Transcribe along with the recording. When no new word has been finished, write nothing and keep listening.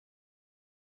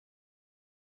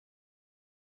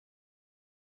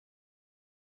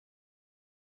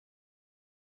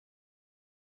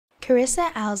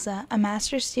Carissa Alza, a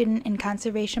master's student in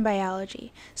conservation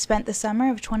biology, spent the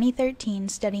summer of 2013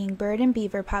 studying bird and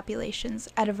beaver populations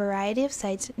at a variety of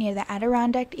sites near the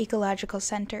Adirondack Ecological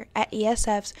Center at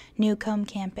ESF's Newcomb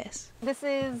campus. This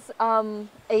is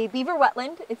a beaver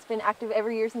wetland. It's been active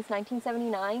every year since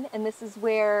 1979, and this is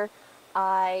where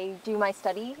I do my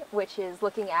study, which is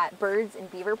looking at birds in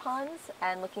beaver ponds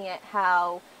and looking at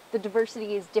how the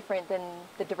diversity is different than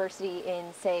the diversity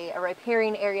in, say, a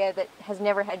riparian area that has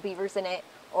never had beavers in it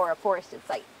or a forested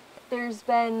site. There's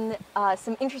been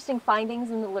some interesting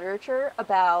findings in the literature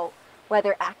about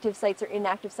whether active sites or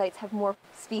inactive sites have more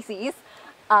species.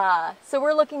 So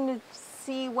we're looking to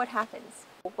see what happens.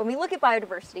 When we look at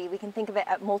biodiversity, we can think of it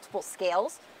at multiple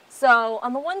scales. So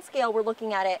on the one scale, we're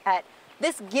looking at it at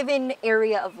this given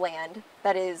area of land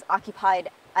that is occupied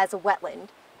as a wetland,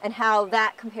 and how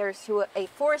that compares to a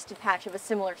forested patch of a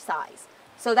similar size.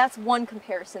 So that's one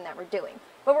comparison that we're doing.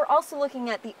 But we're also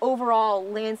looking at the overall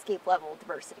landscape level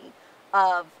diversity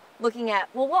of looking at,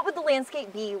 well, what would the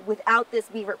landscape be without this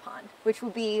beaver pond, which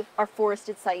would be our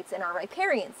forested sites and our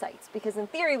riparian sites? Because in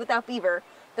theory, without beaver,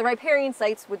 the riparian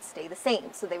sites would stay the same.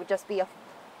 So they would just be a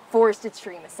forested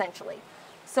stream, essentially.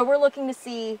 So we're looking to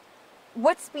see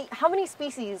how many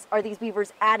species are these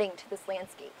beavers adding to this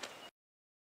landscape?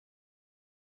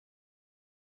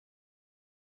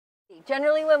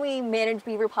 Generally, when we manage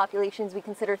beaver populations, we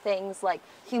consider things like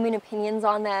human opinions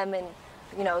on them, and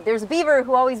there's a beaver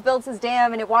who always builds his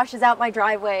dam and it washes out my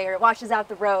driveway or it washes out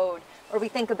the road, or we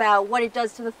think about what it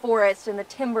does to the forest and the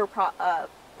timber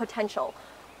potential.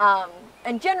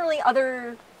 And generally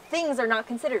other things are not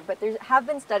considered, but there have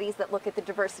been studies that look at the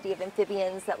diversity of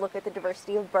amphibians, that look at the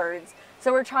diversity of birds.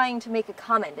 So we're trying to make a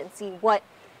comment and see what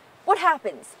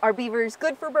happens. Are beavers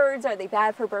good for birds? Are they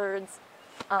bad for birds?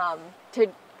 To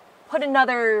put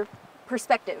another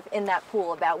perspective in that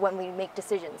pool about when we make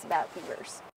decisions about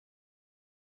beavers.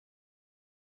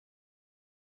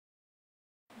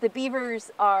 The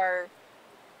beavers are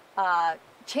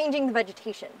changing the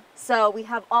vegetation. So we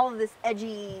have all of this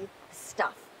edgy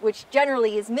stuff, which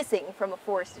generally is missing from a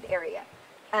forested area.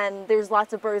 And there's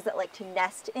lots of birds that like to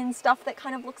nest in stuff that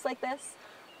kind of looks like this.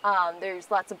 There's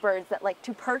lots of birds that like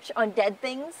to perch on dead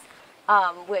things,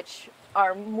 which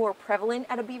are more prevalent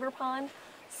at a beaver pond.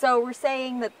 So we're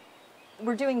saying that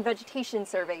we're doing vegetation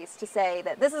surveys to say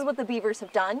that this is what the beavers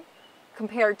have done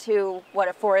compared to what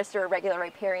a forest or a regular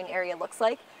riparian area looks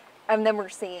like. And then we're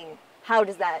seeing how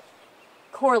does that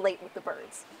correlate with the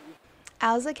birds.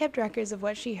 Alza kept records of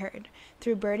what she heard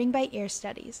through birding by ear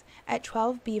studies at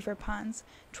 12 beaver ponds,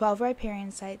 12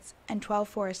 riparian sites, and 12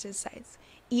 forested sites,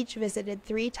 each visited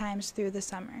 3 times through the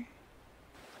summer.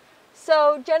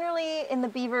 So generally in the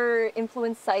beaver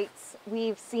influenced sites,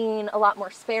 we've seen a lot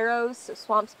more sparrows, so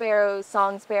swamp sparrows,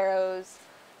 song sparrows,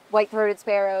 white-throated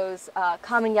sparrows,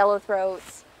 common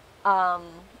yellowthroats.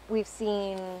 We've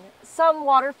seen some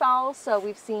waterfowl, so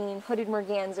we've seen hooded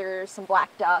mergansers, some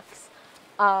black ducks,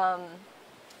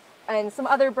 and some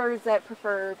other birds that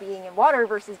prefer being in water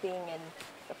versus being in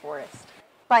the forest.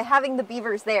 By having the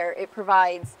beavers there, it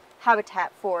provides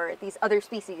habitat for these other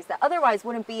species that otherwise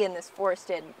wouldn't be in this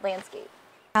forested landscape.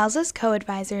 Alza's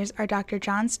co-advisors are Dr.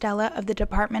 John Stella of the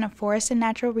Department of Forest and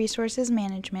Natural Resources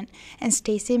Management and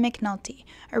Stacy McNulty,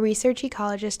 a research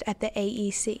ecologist at the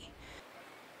AEC.